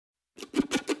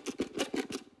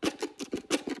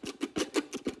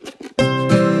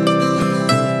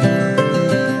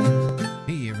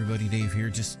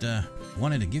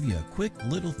wanted to give you a quick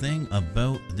little thing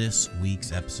about this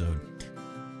week's episode.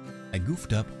 I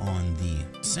goofed up on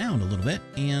the sound a little bit,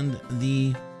 and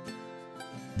the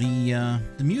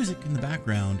music in the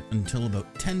background until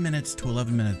about 10 minutes to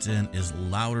 11 minutes in is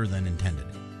louder than intended.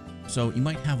 So you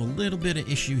might have a little bit of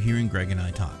issue hearing Greg and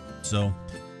I talk. So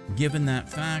given that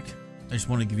fact, I just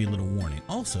want to give you a little warning.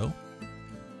 Also,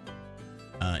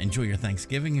 enjoy your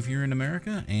Thanksgiving if you're in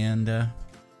America, and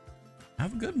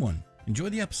have a good one. Enjoy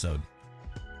the episode.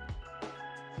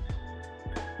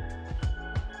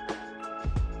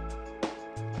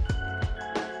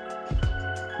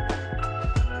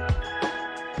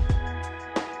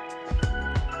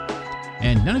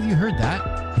 And none of you heard that.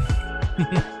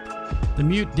 The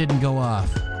mute didn't go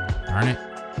off. Darn it.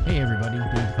 Hey everybody,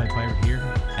 Syndicated Pipe Club here.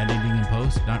 Editing in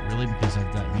post. Not really, because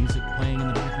I've got music playing in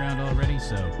the background already,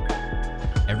 so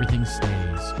everything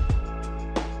stays.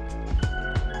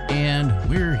 And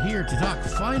we're here to talk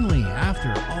finally, after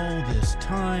all this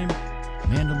time,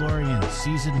 Mandalorian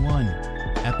Season 1,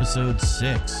 Episode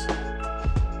 6.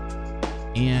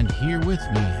 And here with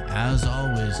me, as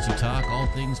always, to talk all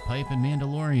things pipe and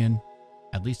Mandalorian,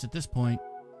 at least at this point,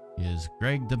 is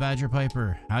Greg the Badger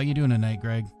Piper. How you doing tonight,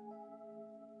 Greg?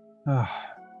 I'm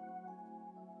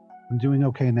doing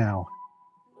okay now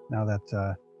that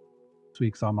this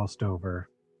week's almost over.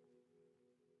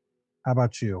 How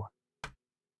about you?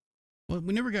 Well,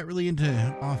 we never got really into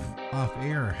off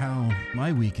air how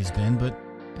my week has been, but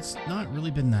it's not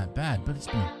really been that bad, but it's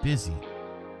been busy.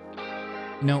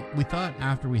 You know, we thought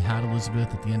after we had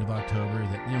Elizabeth at the end of October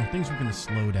that, you know, things were going to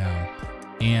slow down,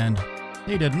 and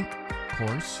they didn't. Of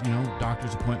course, you know,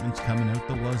 doctor's appointments coming out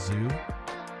the wazoo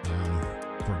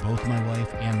for both my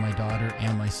wife and my daughter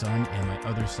and my son and my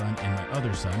other son and my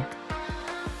other son.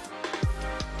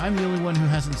 I'm the only one who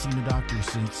hasn't seen a doctor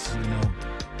since, you know,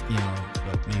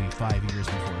 about maybe 5 years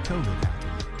before COVID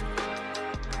happened.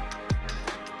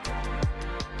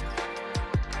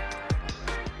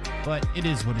 But it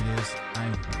is what it is.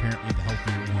 I'm apparently the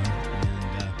healthier one,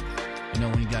 and you know,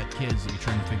 when you got kids that you're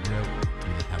trying to figure out, do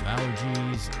they have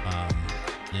allergies,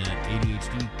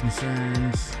 ADHD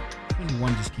concerns, when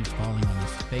one just keeps falling on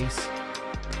his face.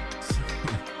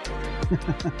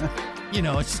 You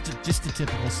know, it's just the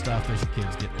typical stuff as your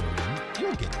kids get older.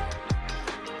 You'll get there.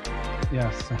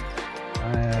 Yes,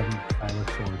 I look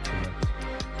forward to it.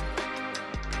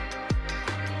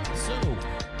 So,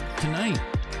 tonight,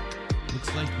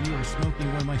 looks like you are smoking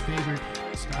one of my favorite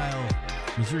style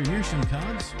Missouri Meerschaum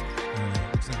cobs.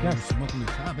 Looks like you're smoking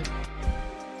the Cobbit.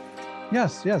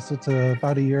 Yes, it's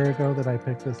about a year ago that I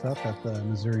picked this up at the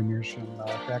Missouri Meerschaum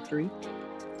factory.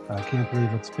 I can't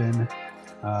believe it's been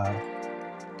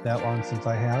that long since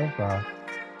I have.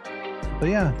 But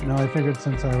yeah, no, I figured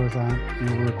since I was on,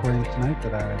 we're recording tonight,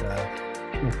 that I would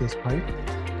smoke this pipe,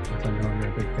 since I know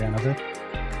you're a big fan of it.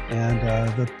 And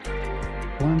the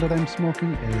one that I'm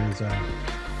smoking is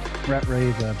Rat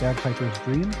Ray's Bagpiper's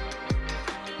Dream,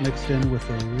 mixed in with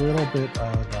a little bit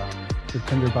of the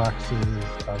Tinderbox's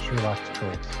Sherlock's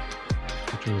Choice,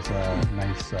 which is a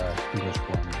nice English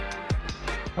blend.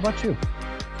 How about you?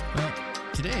 Well,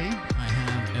 today I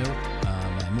have out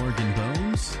my Morgan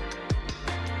Bones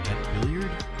at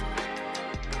Billiard,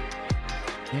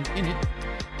 and in it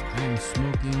I am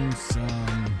smoking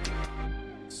some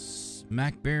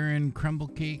Mac Baron Crumble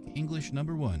Cake English No.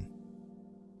 1.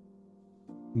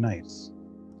 Nice.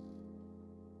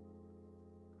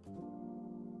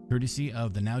 Courtesy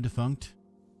of the now defunct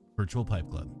Virtual Pipe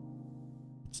Club.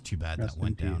 It's too bad that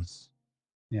went down.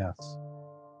 Yes.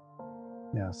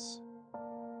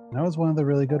 That was one of the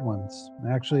really good ones.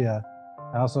 Actually, I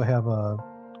also have a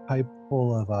pipe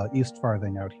full of East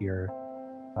Farthing out here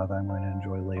that I'm going to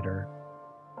enjoy later.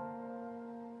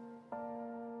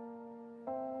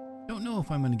 Don't know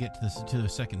if I'm going to get to the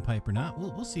second pipe or not.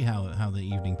 We'll see how the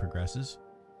evening progresses.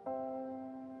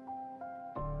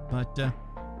 But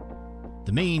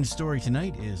the main story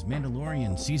tonight is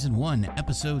Mandalorian Season 1,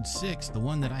 Episode 6, the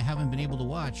one that I haven't been able to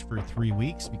watch for 3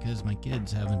 weeks because my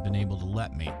kids haven't been able to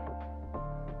let me.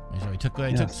 So I took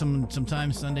some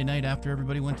time Sunday night after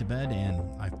everybody went to bed, and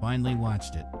I finally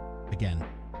watched it again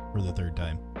for the third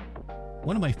time.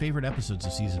 One of my favorite episodes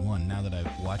of Season 1, now that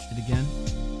I've watched it again,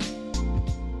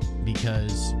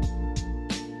 because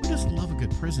I just love a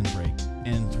good prison break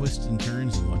and twists and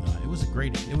turns and whatnot. It was a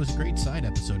great side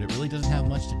episode. It really doesn't have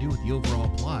much to do with the overall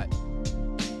plot,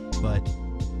 but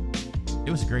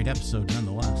it was a great episode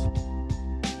nonetheless.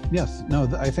 Yes, no,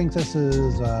 I think this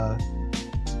is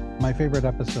my favorite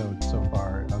episode so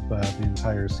far of the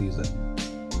entire season.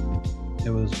 It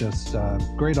was just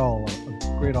great all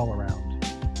around.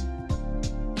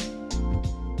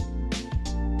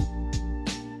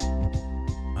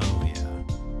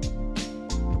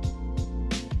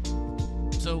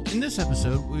 this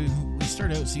episode, we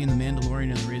start out seeing the Mandalorian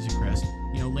and the Razor Crest,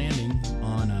 landing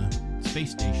on a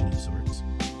space station of sorts.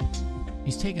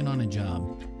 He's taken on a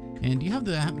job. And do you happen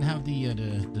to have the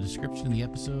description of the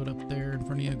episode up there in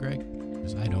front of you, Greg?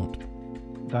 Because I don't.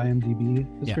 The IMDb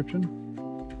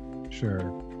description? Yeah. Sure.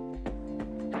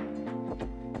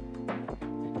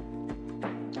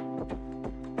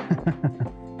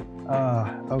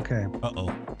 Okay.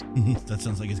 Uh-oh. That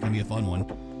sounds like it's going to be a fun one.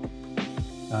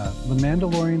 The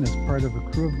Mandalorian is part of a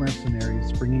crew of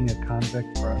mercenaries bringing a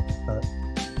convict from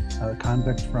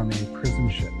a prison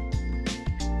ship.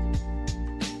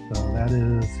 So that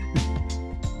is,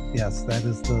 yes, that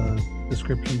is the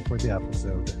description for the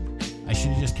episode. I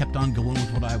should have just kept on going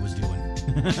with what I was doing.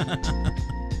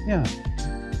 Yeah.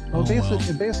 Well,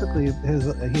 basically, he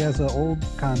has an old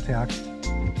contact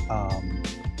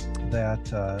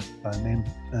that named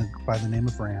by the name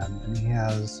of Ran, and he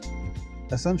has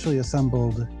essentially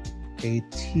assembled a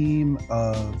team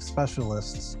of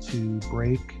specialists to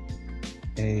break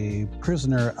a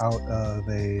prisoner out of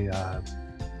a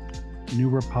New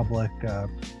Republic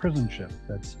prison ship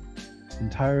that's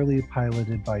entirely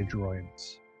piloted by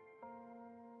droids.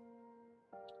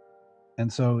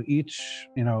 And so each,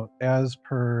 as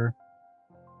per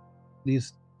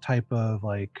these type of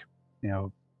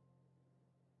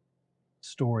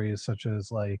stories such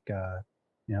as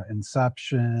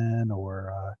Inception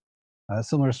or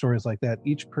similar stories like that,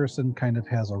 each person kind of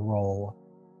has a role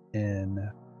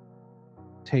in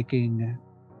taking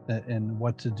and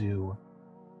what to do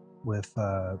with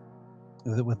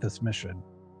this mission.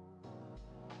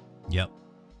 Yep.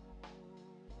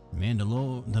 The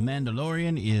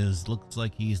Mandalorian looks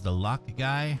like he's the lock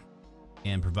guy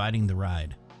and providing the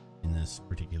ride in this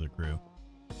particular crew.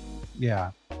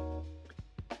 Yeah.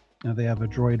 Now they have a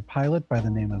droid pilot by the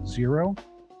name of Zero,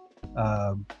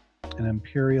 an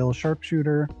Imperial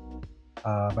sharpshooter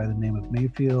by the name of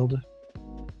Mayfield,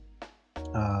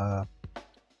 a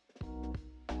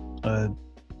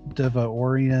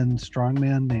Devaorian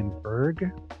strongman named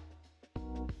Berg,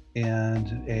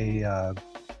 and a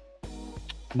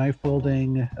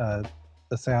knife-wielding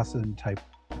assassin type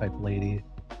lady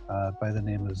by the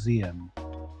name of Zian.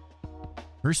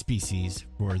 Her species,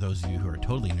 for those of you who are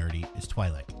totally nerdy, is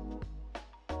Twi'lek.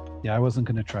 Yeah, I wasn't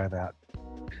going to try that.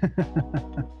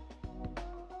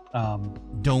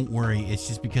 Don't worry, it's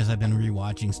just because I've been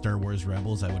rewatching Star Wars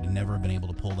Rebels. I would have never been able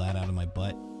to pull that out of my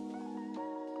butt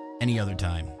any other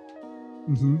time.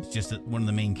 Mm-hmm. It's just that one of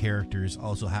the main characters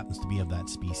also happens to be of that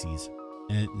species,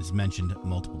 and it is mentioned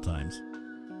multiple times.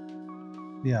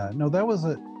 Yeah, no, it was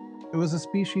a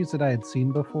species that I had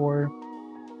seen before,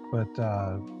 but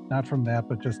not from that,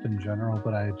 but just in general.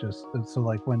 But so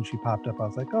when she popped up, I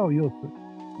was like, oh,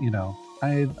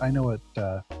 I know what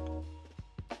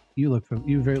you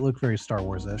look very Star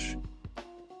Wars-ish.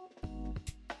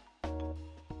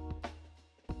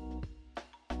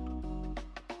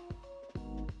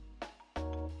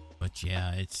 But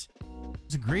yeah, it's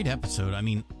a great episode. I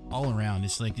mean, all around,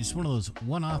 it's one of those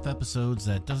one-off episodes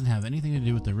that doesn't have anything to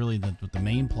do with the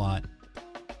main plot,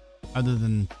 other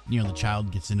than the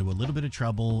child gets into a little bit of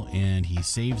trouble and he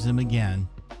saves him again.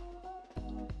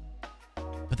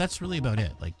 But that's really about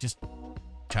it. Just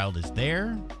child is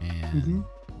there and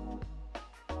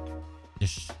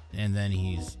and then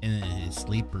he's in his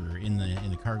sleep or in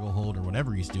the cargo hold or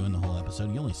whatever he's doing the whole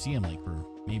episode. You only see him for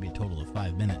maybe a total of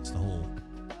 5 minutes the whole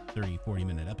 30-40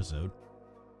 minute episode.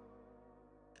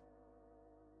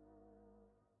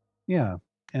 Yeah,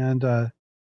 and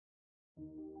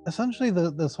essentially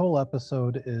this whole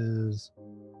episode is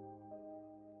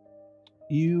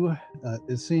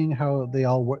is seeing how they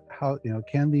all work,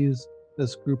 can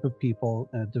this group of people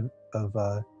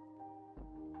of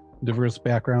diverse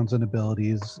backgrounds and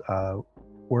abilities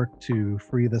work to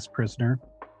free this prisoner.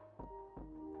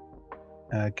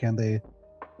 Can they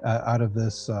out of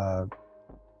this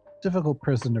difficult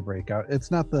prison to break out?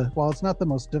 It's not the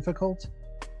most difficult.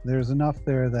 There's enough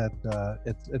there that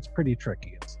it's pretty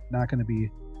tricky. It's not going to be,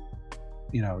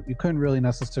 you couldn't really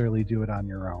necessarily do it on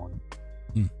your own.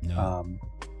 No.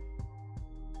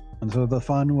 And so the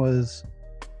fun was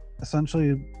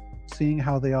essentially seeing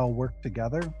how they all work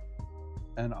together,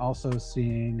 and also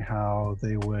seeing how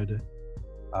they would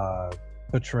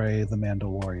portray the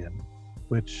Mandalorian,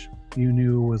 which you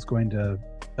knew was going to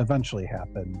eventually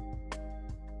happen.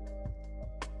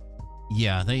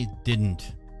 Yeah, they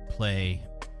didn't play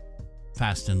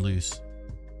fast and loose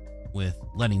with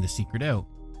letting the secret out,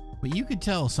 but you could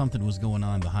tell something was going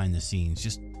on behind the scenes,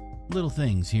 just little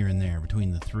things here and there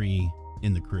between the three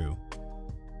in the crew.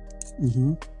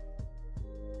 Mm-hmm.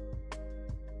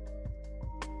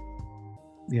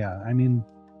 Yeah, I mean,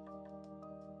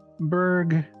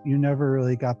 Berg, you never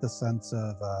really got the sense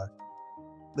of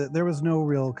there was no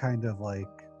real kind of like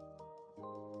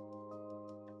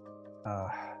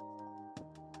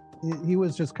he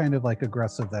was just kind of like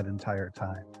aggressive that entire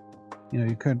time.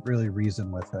 You couldn't really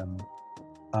reason with him.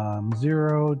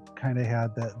 Zero kind of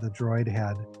had the droid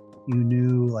had, you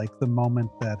knew like the moment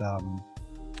that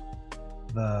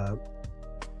the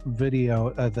video,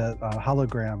 the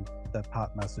hologram, that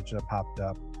pop message that popped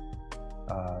up,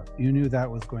 you knew that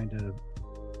was going to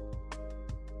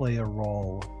play a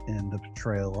role in the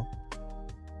betrayal.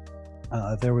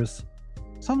 There was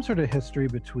some sort of history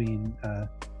between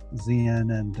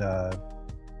Xian and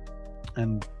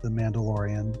the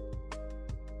Mandalorian,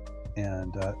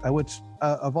 and which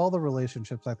of all the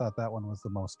relationships, I thought that one was the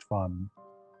most fun.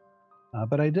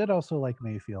 But I did also like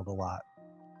Mayfield a lot.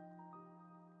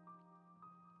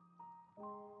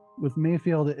 With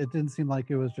Mayfield, it didn't seem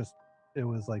like it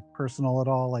was like personal at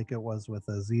all, like it was with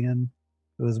Xian.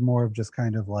 It was more of just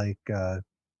kind of like,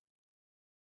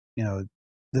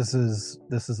 this is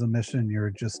a mission,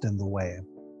 you're just in the way,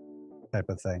 type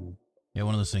of thing. Yeah,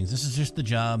 one of those things. This is just the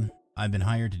job. I've been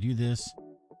hired to do this.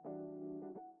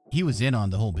 He was in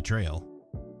on the whole betrayal,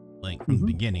 like from the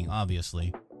beginning,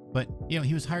 obviously. But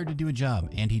he was hired to do a job,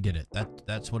 and he did it.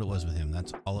 That's what it was with him.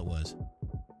 That's all it was.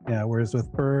 Yeah. Whereas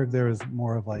with Berg, there was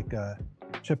more of like a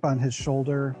chip on his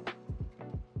shoulder,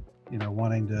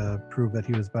 wanting to prove that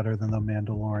he was better than the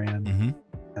Mandalorian.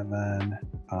 And then,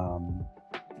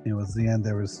 with Xian,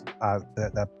 there was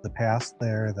that the past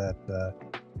there that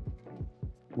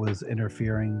was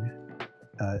interfering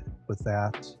with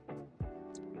that.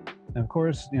 And of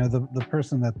course, the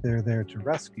person that they're there to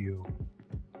rescue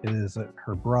is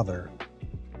her brother.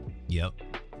 Yep.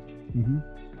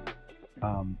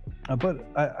 But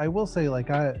I will say, like,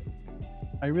 I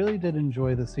really did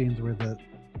enjoy the scenes where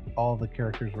all the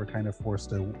characters were kind of forced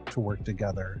to work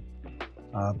together.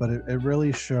 But it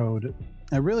really showed.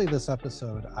 And really, this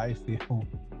episode, I feel,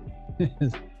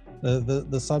 is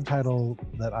the subtitle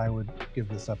that I would give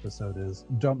this episode is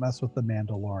 "Don't Mess with the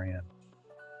Mandalorian,"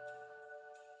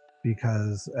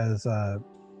 because as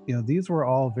these were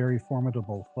all very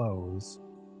formidable foes,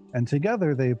 and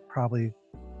together they probably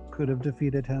could have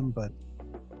defeated him, but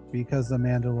because the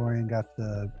Mandalorian got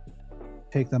to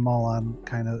take them all on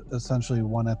kind of essentially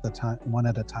one at a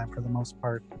time for the most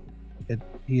part,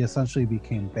 he essentially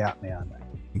became Batman.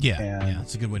 Yeah,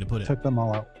 that's a good way to put it. Took them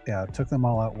all out. Yeah, took them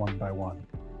all out one by one.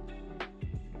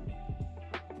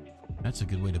 That's a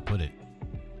good way to put it.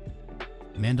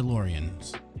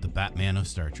 Mandalorians, the Batman of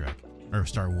Star Trek, or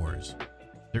Star Wars.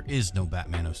 There is no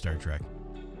Batman of Star Trek.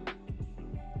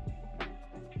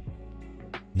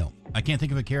 No, I can't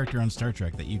think of a character on Star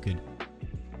Trek that you could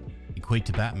equate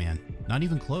to Batman. Not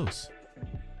even close.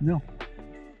 No.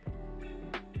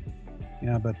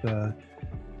 Yeah, but the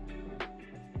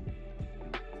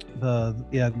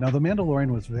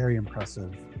Mandalorian was very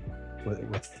impressive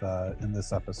with in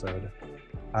this episode.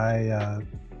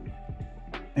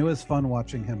 It was fun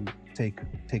watching him take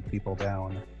people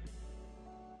down.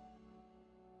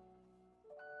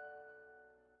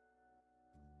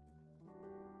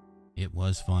 It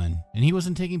was fun. And he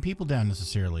wasn't taking people down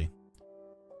necessarily.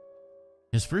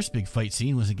 His first big fight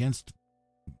scene was against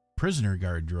prisoner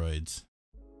guard droids.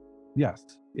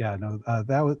 Yes. Yeah, no,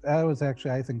 that was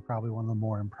actually, I think, probably one of the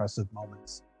more impressive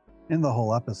moments in the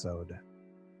whole episode.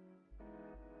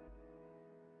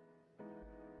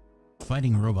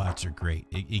 Fighting robots are great.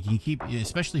 It can keep,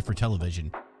 especially for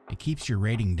television, it keeps your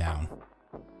rating down.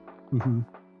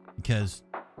 Because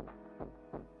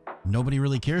nobody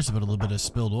really cares about a little bit of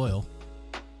spilled oil.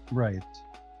 Right.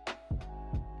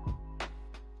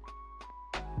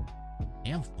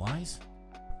 Damn flies.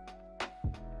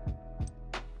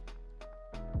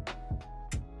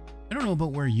 I don't know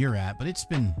about where you're at, but it's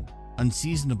been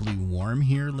unseasonably warm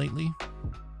here lately.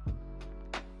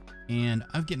 And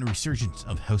I'm getting a resurgence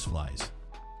of houseflies.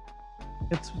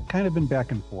 It's kind of been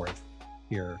back and forth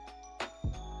here.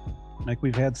 Like,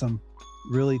 we've had some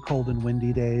really cold and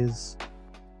windy days.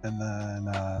 And then,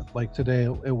 like today,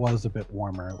 it was a bit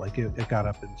warmer. Like, it got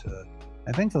up into,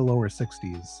 I think, the lower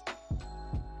 60s.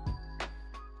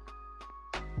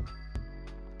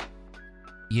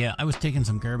 Yeah, I was taking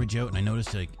some garbage out, and I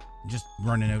noticed, like, just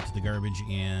running out to the garbage,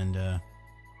 and I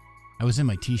was in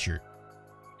my t-shirt,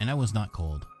 and I was not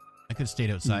cold. I could have stayed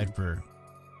outside for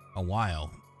a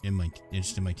while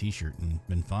just in my t-shirt and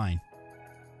been fine.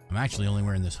 I'm actually only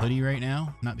wearing this hoodie right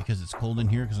now, not because it's cold in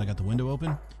here because I got the window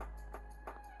open,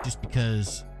 just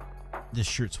because this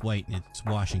shirt's white and it's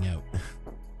washing out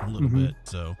a little bit,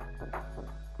 so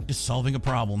just solving a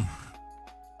problem.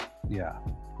 Yeah.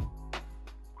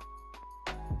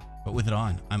 But with it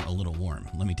on, I'm a little warm,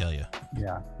 let me tell you.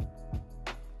 Yeah.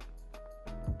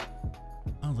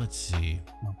 Oh, let's see.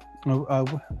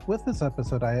 With this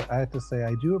episode, I have to say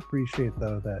I do appreciate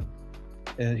though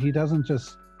that he doesn't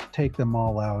just take them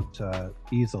all out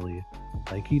easily.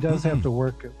 Like he does have to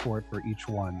work for it for each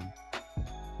one.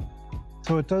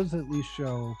 So it does at least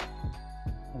show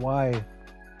why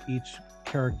each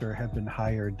character had been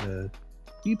hired to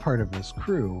be part of this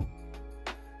crew.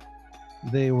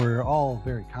 They were all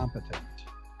very competent.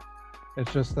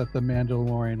 It's just that the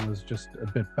Mandalorian was just a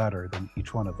bit better than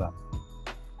each one of them.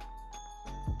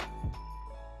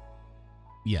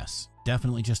 Yes,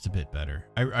 definitely just a bit better.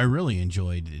 I really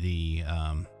enjoyed the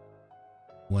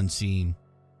one scene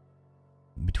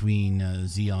between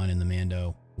Zeon and the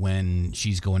Mando when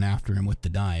she's going after him with the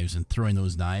knives and throwing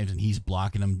those knives, and he's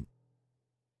blocking them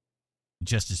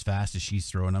just as fast as she's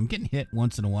throwing them, getting hit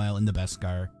once in a while in the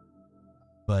Beskar.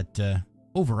 But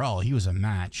overall, he was a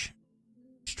match,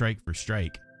 strike for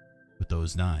strike, with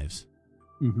those knives.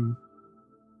 Mm-hmm.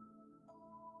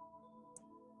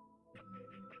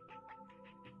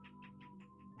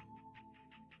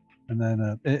 And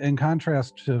then in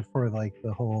contrast to for like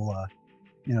the whole,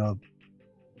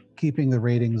 keeping the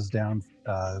ratings down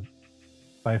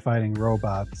by fighting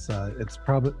robots,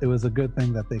 it was a good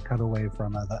thing that they cut away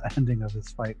from the ending of his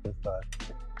fight with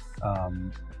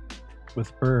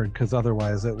Bird, because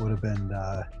otherwise it would have been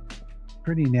a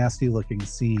pretty nasty looking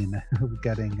scene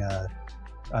getting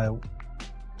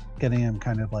him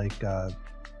kind of like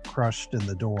crushed in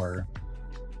the door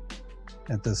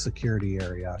at the security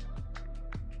area.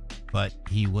 But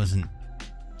he wasn't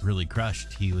really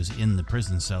crushed. He was in the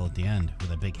prison cell at the end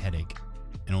with a big headache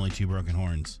and only 2 broken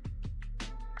horns. Did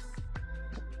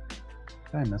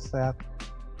I miss that?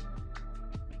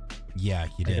 Yeah,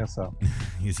 you did. I guess so.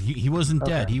 he wasn't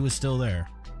dead. Okay. He was still there.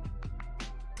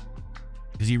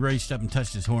 Because he reached up and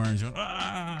touched his horns.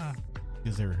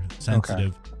 Because they're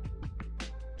sensitive. Okay.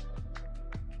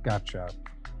 Gotcha.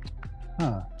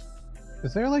 Huh.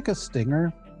 Is there like a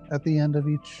stinger at the end of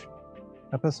each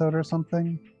episode or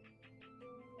something?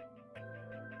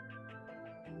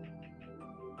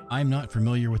 I'm not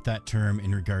familiar with that term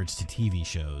in regards to TV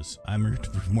shows. I'm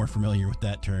more familiar with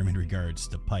that term in regards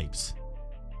to pipes.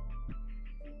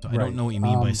 So I don't know what you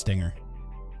mean by stinger.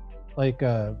 Like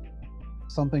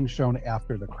something shown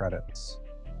after the credits.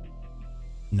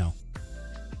 No.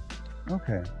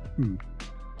 Okay.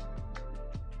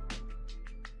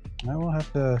 I will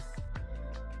have to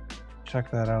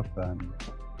check that out then.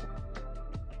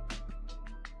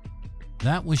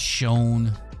 That was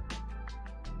shown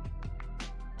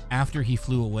after he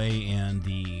flew away and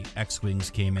the X-Wings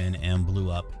came in and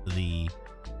blew up the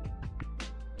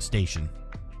station.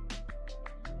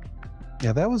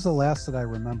 Yeah, that was the last that I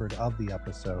remembered of the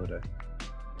episode.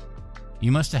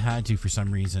 You must have had to, for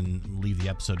some reason, leave the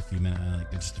episode a few minutes,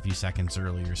 like just a few seconds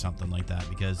early or something like that,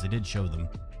 because they did show them.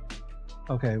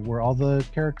 Okay, were all the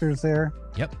characters there?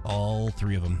 Yep, all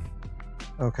 3 of them.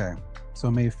 Okay, so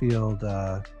Mayfield,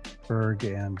 Berg,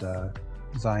 and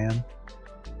Zion.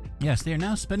 Yes, they are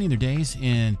now spending their days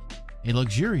in a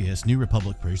luxurious New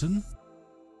Republic prison,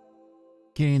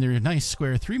 getting their nice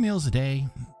square 3 meals a day,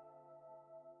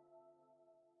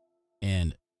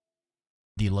 and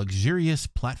the luxurious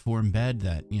platform bed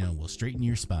that, will straighten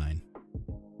your spine.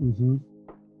 Mm-hmm.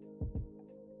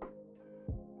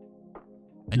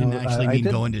 I didn't actually mean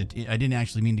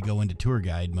to go into tour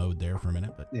guide mode there for a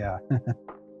minute, but yeah.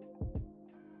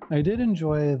 I did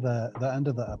enjoy the end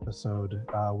of the episode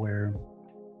where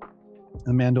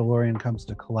the Mandalorian comes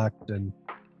to collect and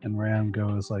Ram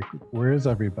goes like, "Where is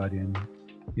everybody?" And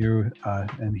the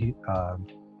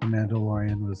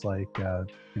Mandalorian was like,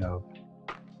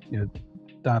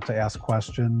 not to ask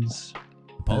questions.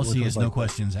 The policy is no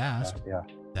questions asked. Yeah.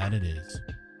 That it is.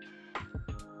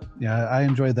 Yeah, I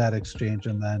enjoyed that exchange,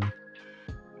 and then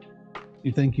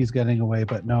you think he's getting away,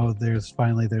 but no, there's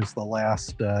the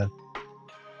last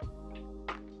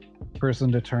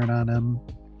person to turn on him,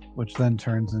 which then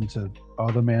turns into,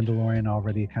 the Mandalorian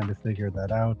already kind of figured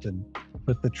that out and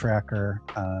put the tracker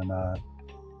on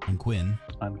Quinn.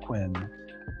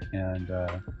 And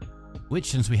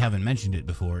which, since we haven't mentioned it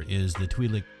before, is the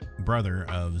Twi'lek brother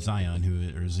of Zion,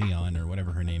 or Zeon, or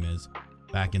whatever her name is,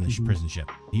 back in the prison ship.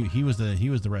 He was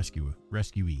the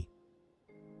rescuee.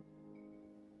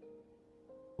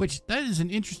 Which, that is an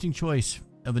interesting choice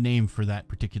of a name for that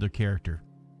particular character,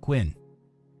 Quinn.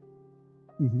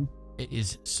 Mm-hmm. It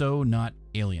is so not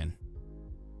alien.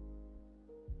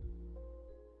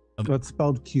 It's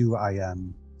spelled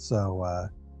Qin, so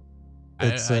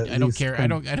I don't care. I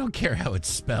don't care how it's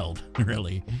spelled,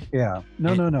 really. Yeah.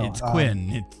 No. It's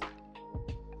Quinn.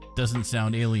 doesn't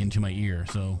sound alien to my ear,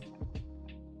 so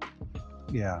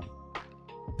Yeah.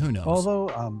 who knows?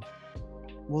 Although,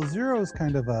 well, Zero is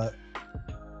kind of a.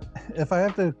 If I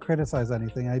have to criticize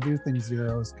anything, I do think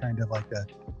Zero is kind of like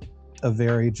a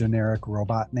very generic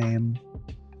robot name.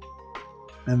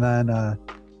 And then the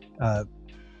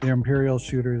Imperial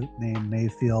shooter name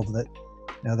Mayfield, that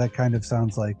that kind of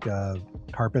sounds like a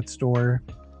carpet store.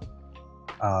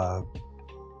 But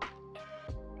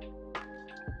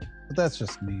that's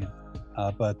just me.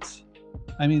 But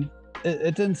I mean,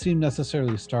 it didn't seem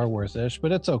necessarily Star Wars-ish,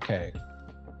 but it's okay.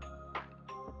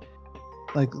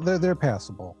 Like they're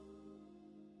passable.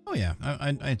 Oh yeah,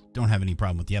 I don't have any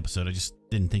problem with the episode. I just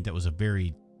didn't think that was a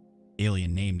very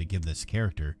alien name to give this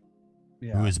character,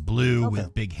 who is blue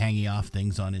with big hanging off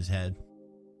things on his head.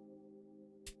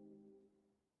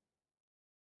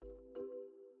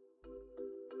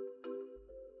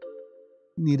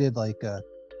 Needed like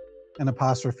an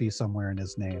apostrophe somewhere in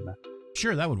his name,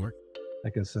 Sure, that would work.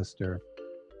 like his sister.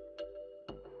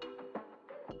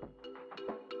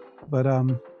 But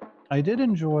I did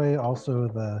enjoy also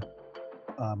the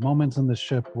moments in the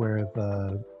ship where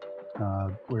the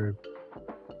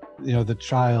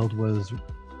child was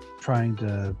trying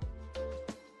to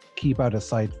keep out of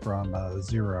sight from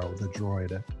Zero, the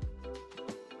droid.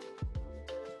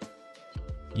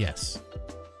 Yes,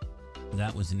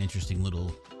 that was an interesting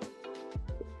little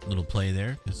play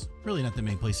there. There's really not that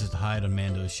many places to hide on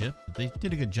Mando's ship, but they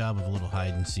did a good job of a little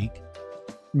hide and seek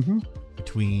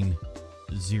between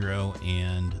Zero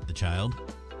and the child.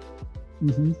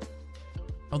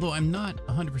 Although I'm not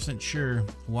 100% sure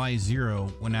why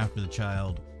Zero went after the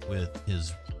child with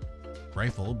his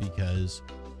rifle, because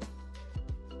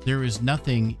there is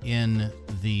nothing in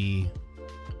the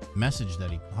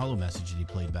hollow message that he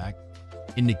played back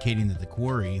indicating that the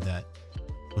quarry that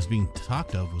was being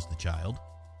talked of was the child.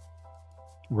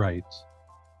 Right.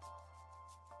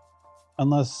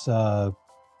 Unless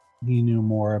he knew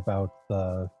more about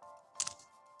the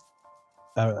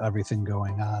everything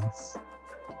going on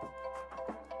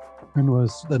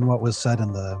than what was said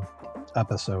in the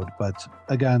episode. But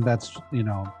again, that's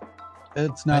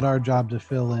it's not our job to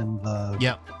fill in the.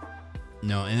 Yep.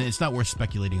 No, and it's not worth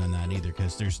speculating on that either,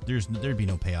 because there'd be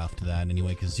no payoff to that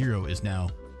anyway, because Zero is now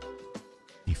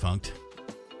defunct.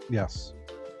 Yes.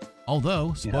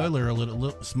 Although, spoiler, a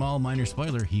little small minor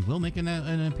spoiler, he will make an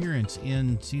appearance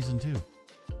in season 2.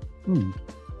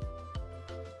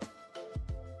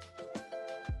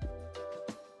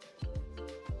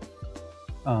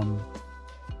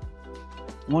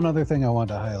 One other thing I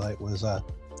wanted to highlight was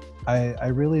I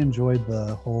really enjoyed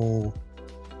the whole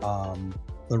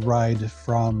the ride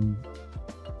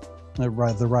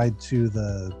to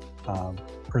the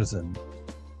prison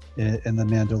in the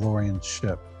Mandalorian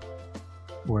ship,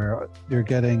 where you're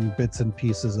getting bits and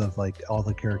pieces of like all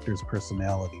the characters'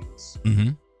 personalities.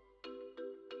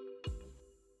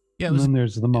 Yeah, and then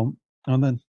there's the moment, and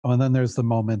then there's the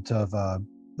moment of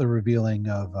the revealing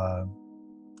of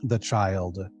the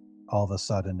child all of a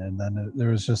sudden, and then there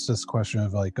was just this question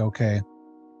of like, okay,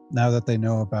 now that they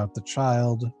know about the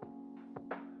child,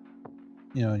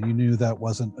 you knew that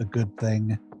wasn't a good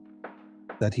thing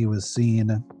that he was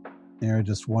seen. You're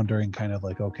just wondering kind of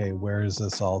like, okay, where is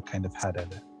this all kind of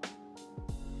headed?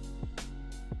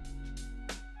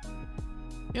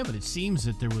 Yeah, but it seems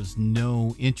that there was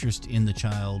no interest in the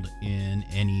child in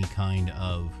any kind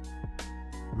of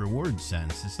reward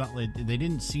sense. It's not like they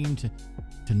didn't seem to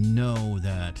know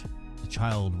that the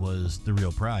child was the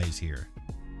real prize here.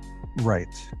 Right.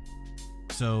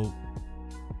 So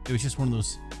it was just one of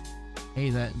those, hey,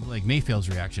 that like Mayfield's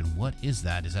reaction, what is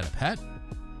that? Is that a pet?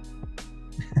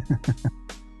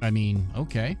 I mean,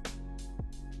 okay.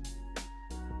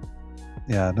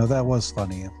 Yeah, no, that was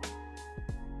funny.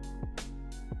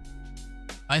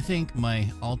 I think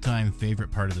my all-time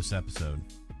favorite part of this episode,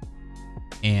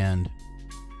 and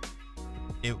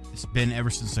it's been ever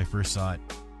since I first saw it,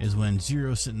 is when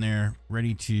Zero's sitting there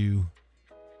ready to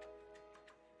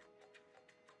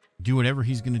do whatever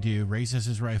he's going to do, raises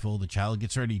his rifle, the child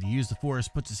gets ready to use the Force,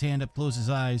 puts his hand up, closes his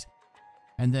eyes,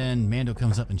 and then Mando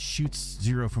comes up and shoots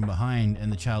Zero from behind,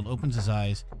 and the child opens his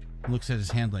eyes, looks at his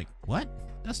hand like, what?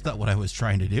 That's not what I was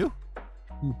trying to do.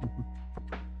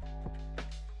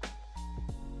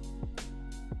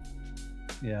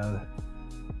 Yeah,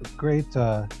 great,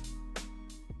 silent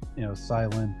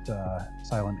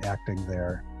acting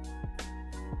there.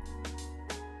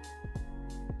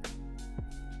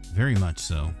 Very much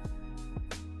so.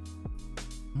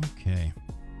 Okay.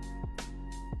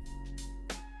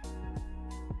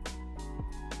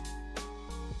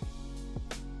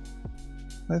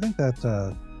 I think that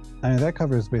that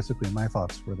covers basically my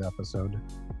thoughts for the episode.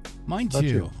 Mine About too.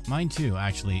 you? Mine too,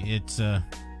 actually. It's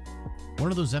one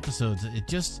of those episodes, it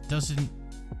just doesn't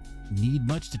need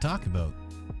much to talk about.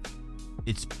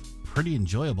 It's pretty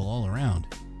enjoyable all around,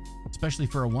 especially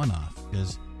for a one-off,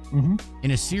 because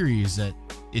in a series that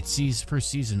it sees first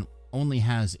season only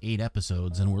has 8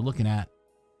 episodes, and we're looking at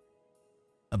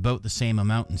about the same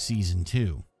amount in season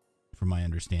 2, from my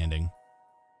understanding.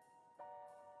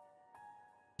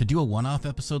 To do a one-off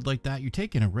episode like that, you're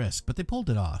taking a risk, but they pulled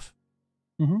it off.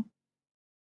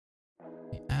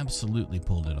 They absolutely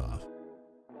pulled it off.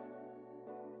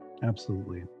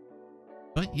 Absolutely.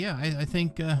 But yeah, I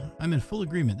think I'm in full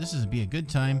agreement. This would be a good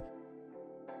time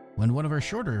when one of our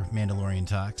shorter Mandalorian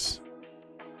talks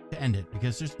to end it,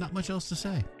 because there's not much else to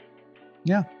say.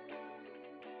 Yeah.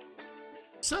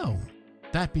 So,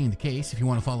 that being the case, if you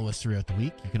want to follow us throughout the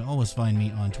week, you can always find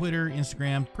me on Twitter,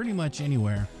 Instagram, pretty much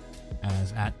anywhere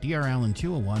as at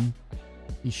drallen201.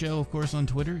 The show, of course, on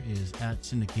Twitter is at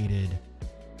Syndicated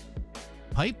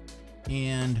Pipe.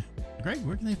 And Greg,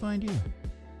 where can they find you?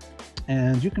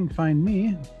 And you can find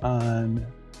me on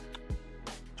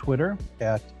Twitter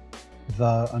at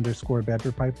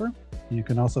 @the_BadgerPiper. You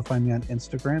can also find me on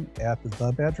Instagram at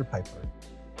 @TheBadgerPiper.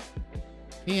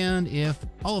 And if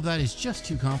all of that is just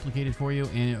too complicated for you,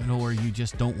 or you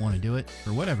just don't want to do it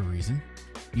for whatever reason,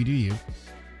 you do you.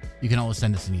 You can always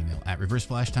send us an email at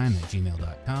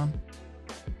reverseflashtime@gmail.com.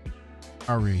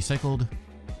 Our recycled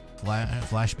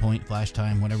flashpoint, flash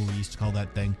time, whatever we used to call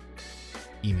that thing,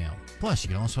 email. Plus, you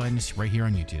can also find us right here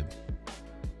on YouTube.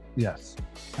 Yes.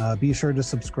 Be sure to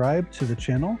subscribe to the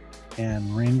channel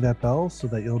and ring that bell so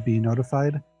that you'll be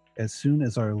notified as soon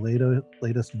as our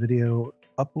latest video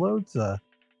uploads.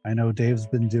 I know Dave's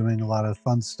been doing a lot of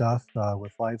fun stuff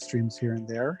with live streams here and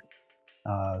there.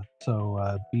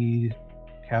 So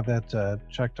have that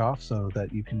checked off so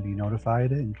that you can be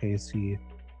notified in case he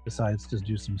decides to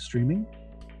do some streaming.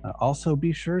 Also,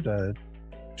 be sure to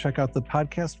check out the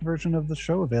podcast version of the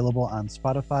show, available on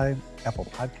Spotify, Apple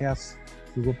Podcasts,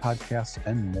 Google Podcasts,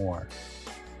 and more.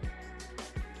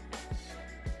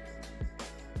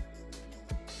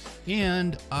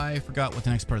 And I forgot what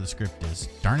the next part of the script is.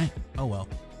 Darn it. Oh well.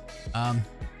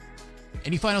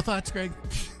 Any final thoughts, Greg?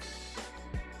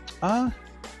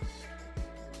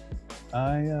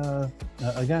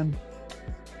 Again,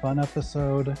 fun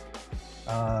episode.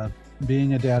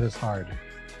 Being a dad is hard.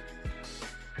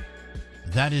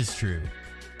 That is true.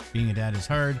 Being a dad is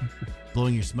hard.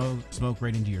 Blowing your smoke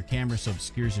right into your camera so it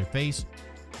obscures your face.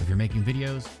 If you're making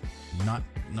videos, not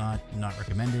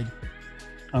recommended.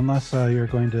 Unless you're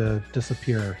going to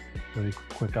disappear really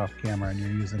quick off camera and you're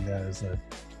using that as a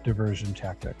diversion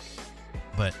tactic.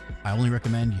 But I only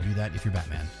recommend you do that if you're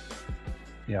Batman.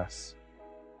 Yes.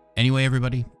 Anyway,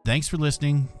 everybody, thanks for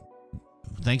listening.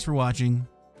 Thanks for watching.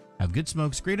 Have good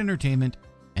smokes, great entertainment,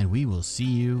 and we will see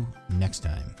you next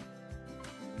time.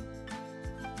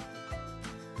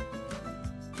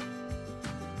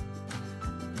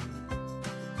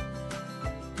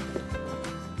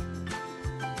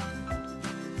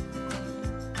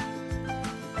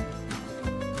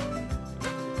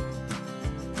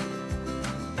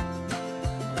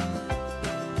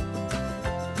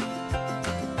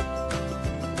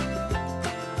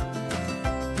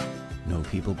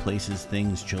 People, places,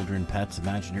 things, children, pets,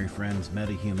 imaginary friends,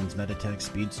 metahumans, metatechs,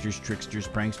 speedsters, tricksters,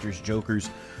 pranksters, jokers,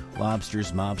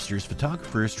 lobsters, mobsters,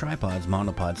 photographers, tripods,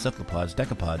 monopods, cephalopods,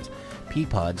 decapods,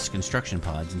 P-pods, construction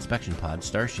pods, inspection pods,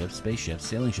 starships, spaceships,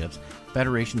 sailing ships,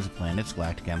 federations of planets,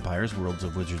 galactic empires, worlds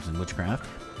of wizards and witchcraft,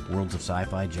 worlds of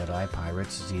sci-fi, Jedi,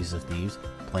 pirates, seas of thieves,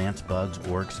 plants, bugs,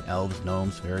 orcs, elves,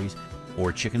 gnomes, fairies,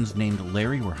 or chickens named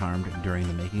Larry were harmed during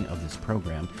the making of this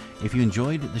program. If you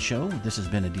enjoyed the show, this has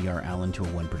been a DR Allen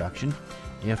 201 production.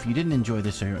 If you didn't enjoy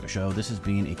this show, this has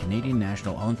been a Canadian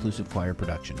National All-Inclusive Choir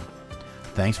production.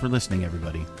 Thanks for listening,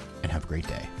 everybody, and have a great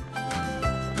day.